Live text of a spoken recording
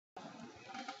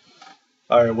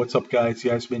All right, what's up, guys?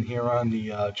 The Iceman here on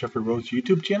the Jeffrey Rhodes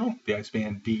YouTube channel, the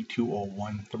Iceman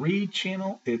D2013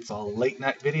 channel. It's a late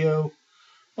night video.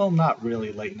 Well, not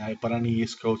really late night, but on the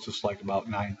East Coast, it's like about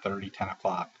 9:30, 10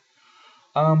 o'clock.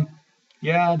 Um,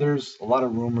 yeah, there's a lot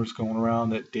of rumors going around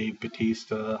that Dave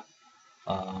Bautista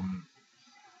um,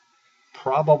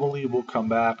 probably will come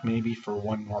back maybe for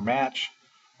one more match.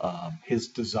 His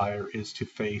desire is to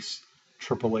face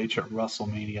Triple H at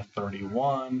WrestleMania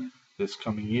 31 this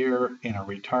coming year in a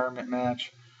retirement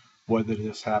match. Whether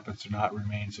this happens or not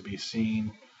remains to be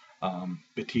seen.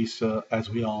 Batista, as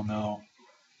we all know,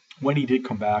 when he did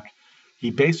come back,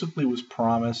 he basically was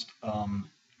promised,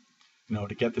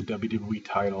 to get the WWE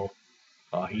title.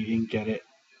 He didn't get it,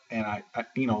 and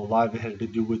a lot of it had to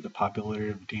do with the popularity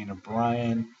of Daniel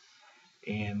Bryan,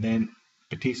 and then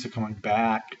Batista coming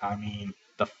back. I mean,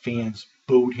 the fans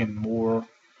booed him more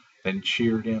than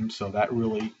cheered him, so that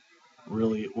really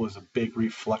was a big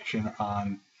reflection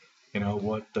on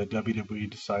what the WWE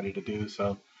decided to do.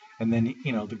 So, and then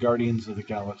the Guardians of the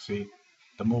Galaxy,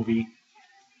 the movie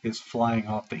is flying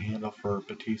off the handle for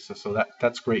Batista, so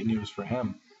that's great news for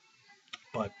him.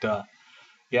 But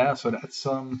yeah, so that's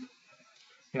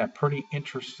pretty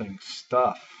interesting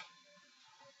stuff.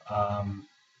 Um,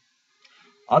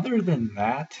 Other than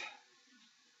that,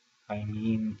 I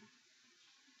mean,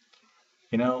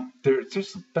 there's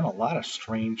just been a lot of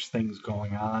strange things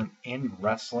going on in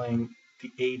wrestling. The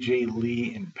AJ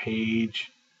Lee and Paige,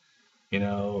 you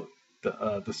know,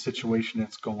 the situation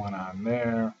that's going on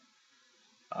there.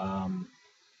 Um,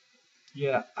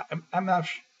 yeah, I'm not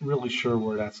really sure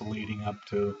where that's leading up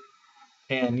to.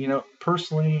 And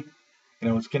personally,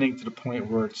 it's getting to the point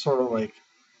where it's sort of like,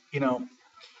 you know,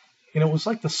 it was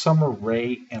like the Summer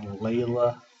Rae and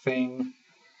Layla thing,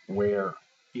 where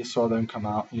you saw them come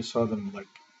out, you saw them like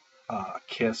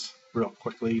kiss real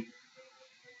quickly,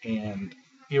 and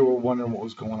you were wondering what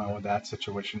was going on with that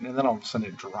situation, and then all of a sudden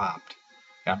it dropped.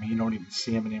 I mean, you don't even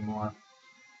see him anymore.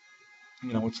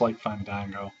 It's like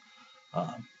Fandango.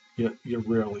 You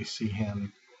rarely see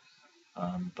him.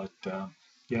 But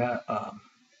yeah,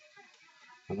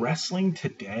 wrestling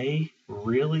today,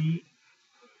 really,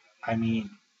 I mean,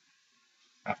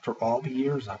 after all the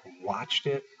years I've watched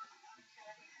it,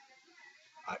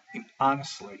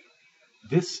 honestly,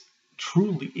 this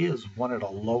truly is one of the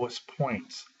lowest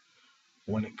points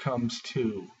when it comes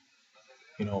to,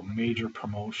 major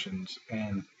promotions.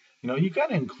 And, you got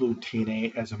to include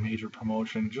TNA as a major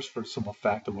promotion just for the simple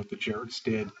fact of what the Jarretts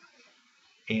did.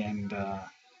 And,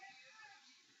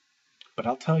 but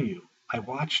I'll tell you, I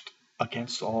watched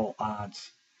Against All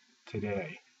Odds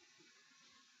today,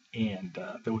 and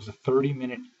there was a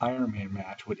 30-minute Iron Man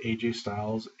match with AJ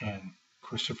Styles and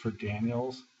Christopher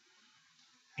Daniels,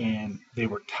 and they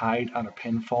were tied on a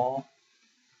pinfall,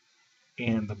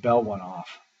 and the bell went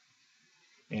off.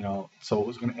 So it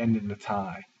was going to end in a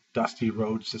tie. Dusty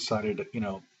Rhodes decided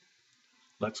to,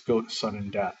 let's go to sudden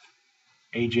death.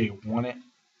 AJ won it,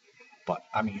 but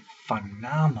I mean,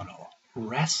 phenomenal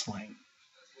wrestling.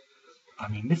 I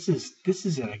mean, this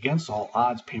is an Against All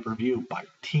Odds pay-per-view by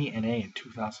TNA in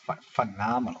 2005.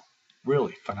 Phenomenal,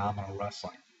 really phenomenal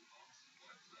wrestling.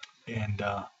 And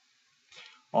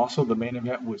also, the main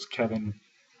event was Kevin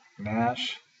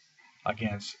Nash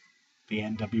against the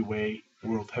NWA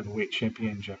World Heavyweight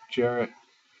Champion Jeff Jarrett.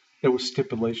 There was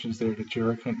stipulations there that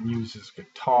Jarrett couldn't use his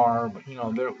guitar, but you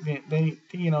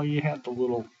had the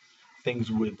little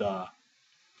things with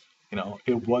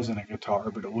it wasn't a guitar,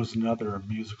 but it was another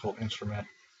musical instrument.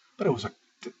 But it was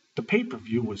the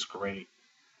pay-per-view was great.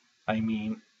 I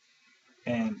mean,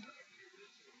 and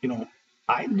you know,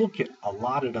 I look at a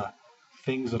lot of the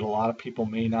things that a lot of people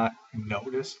may not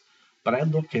notice, but I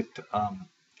look at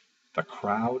the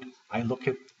crowd, I look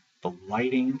at the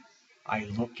lighting, I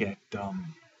look at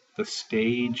the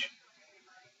stage,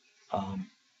 um,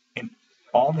 and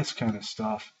all this kind of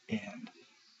stuff. And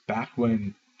back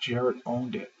when Jarrett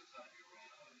owned it,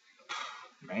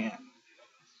 man,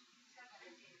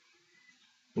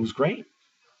 it was great.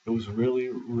 It was really,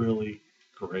 really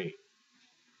great.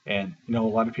 And a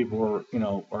lot of people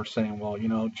are saying, well,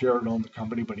 Jarrett owned the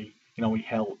company, but he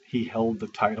held the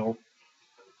title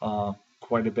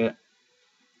quite a bit.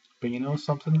 But you know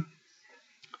something?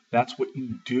 That's what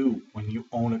you do when you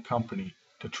own a company,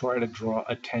 to try to draw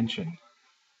attention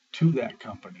to that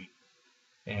company.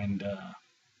 And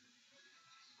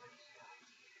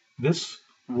this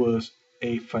was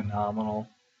a phenomenal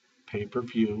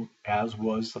pay-per-view, as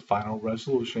was the Final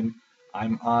Resolution.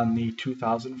 I'm on the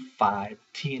 2005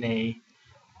 TNA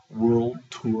World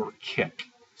Tour kick,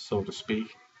 so to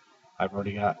speak. I've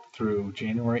already got through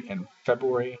January and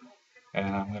February,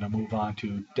 and I'm going to move on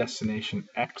to Destination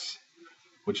X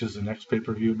which is the next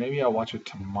pay-per-view. Maybe I'll watch it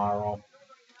tomorrow.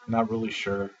 I'm not really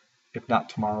sure. If not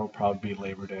tomorrow, probably be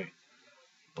Labor Day.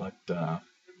 But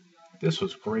this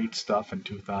was great stuff in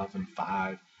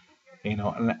 2005. You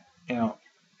know, and you know,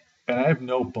 and I have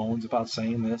no bones about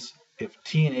saying this. If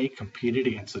TNA competed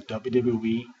against the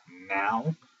WWE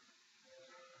now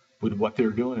with what they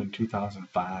were doing in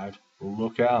 2005,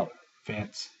 look out,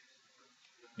 Vince.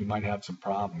 You might have some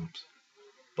problems.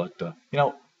 But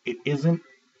it isn't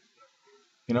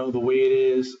the way it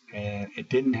is, and it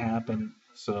didn't happen.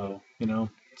 So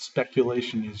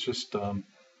speculation is just a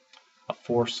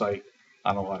foresight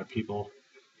on a lot of people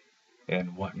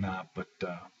and whatnot. But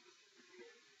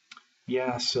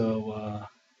yeah, so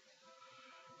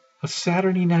a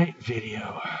Saturday night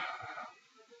video.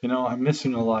 I'm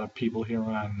missing a lot of people here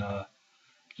on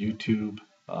YouTube.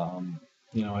 I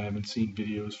haven't seen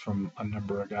videos from a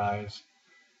number of guys,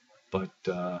 but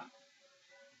I,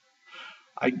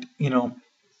 you know,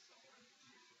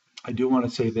 I do want to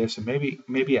say this, and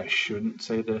maybe I shouldn't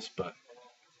say this, but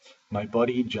my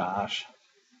buddy Josh,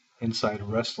 Inside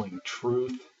Wrestling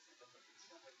Truth.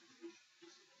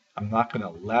 I'm not going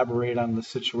to elaborate on the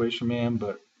situation, man,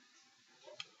 but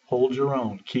hold your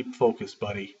own. Keep focused,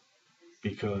 buddy,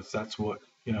 because that's what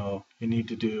you need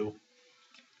to do.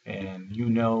 And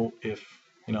if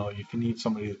you need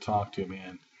somebody to talk to,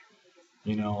 man,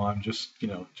 I'm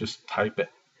just type it,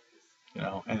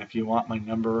 and if you want my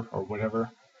number or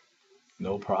whatever,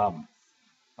 no problem.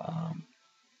 Um,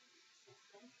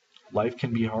 Life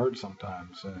can be hard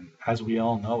sometimes, and as we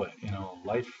all know it,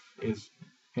 life is,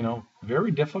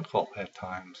 very difficult at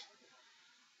times.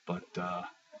 But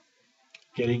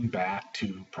getting back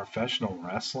to professional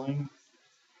wrestling,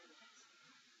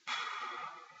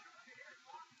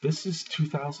 this is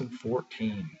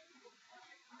 2014.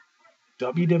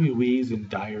 WWE's in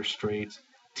dire straits.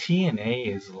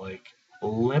 TNA is like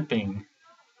limping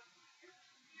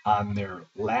on their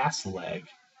last leg.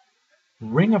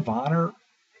 Ring of Honor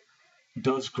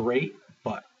does great,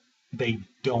 but they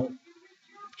don't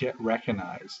get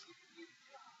recognized.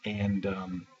 And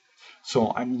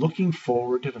so I'm looking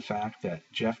forward to the fact that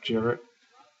Jeff Jarrett,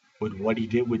 with what he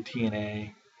did with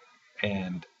TNA,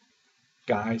 and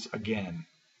guys, again,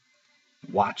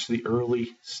 watch the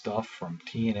early stuff from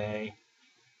TNA.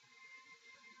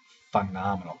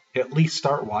 Phenomenal. At least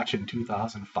start watching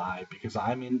 2005 because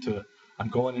I'm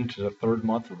going into the third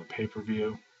month of the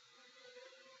pay-per-view.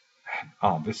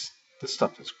 Oh, this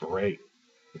stuff is great.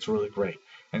 It's really great,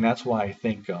 and that's why I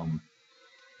think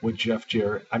with Jeff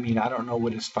Jarrett, I mean, I don't know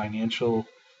what his financial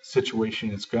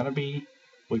situation is going to be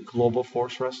with Global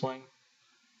Force Wrestling,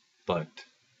 but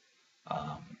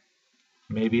um,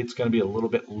 maybe it's going to be a little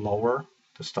bit lower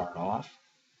to start off.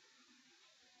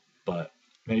 But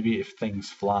maybe if things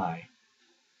fly,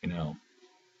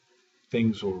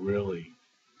 things will really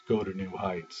go to new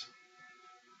heights.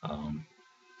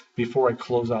 Before I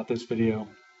close out this video,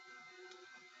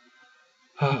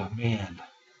 oh man,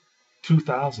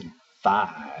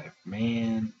 2005,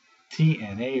 man,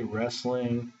 TNA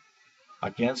Wrestling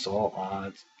against all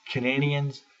odds.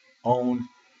 Canadians own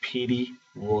Petey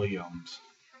Williams.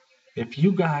 If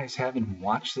you guys haven't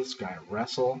watched this guy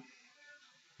wrestle,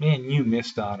 man, you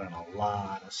missed out on a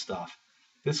lot of stuff.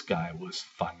 This guy was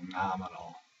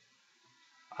phenomenal.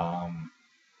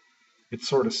 It's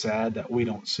sort of sad that we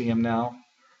don't see him now,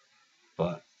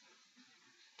 but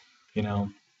you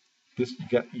know, this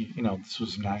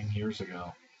was 9 years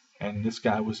ago, and this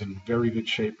guy was in very good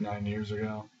shape 9 years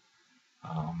ago.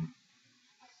 Um,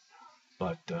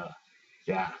 but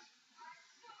yeah,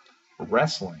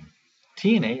 wrestling,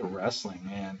 TNA wrestling,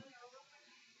 man.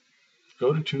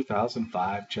 Go to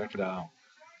 2005, check it out.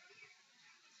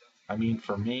 I mean,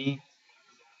 for me,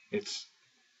 it's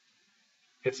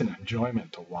an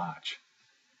enjoyment to watch.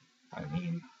 I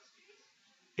mean,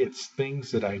 it's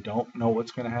things that I don't know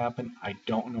what's going to happen. I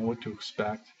don't know what to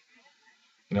expect.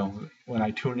 When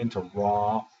I tune into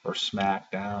Raw or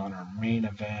SmackDown or Main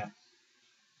Event,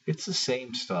 it's the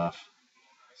same stuff.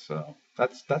 So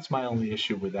that's my only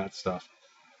issue with that stuff.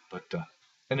 But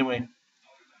anyway,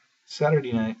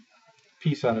 Saturday night.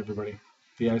 Peace out, everybody.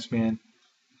 The Iceman,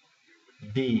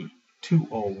 the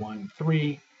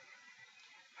 2013.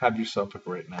 Have yourself a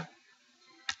great night.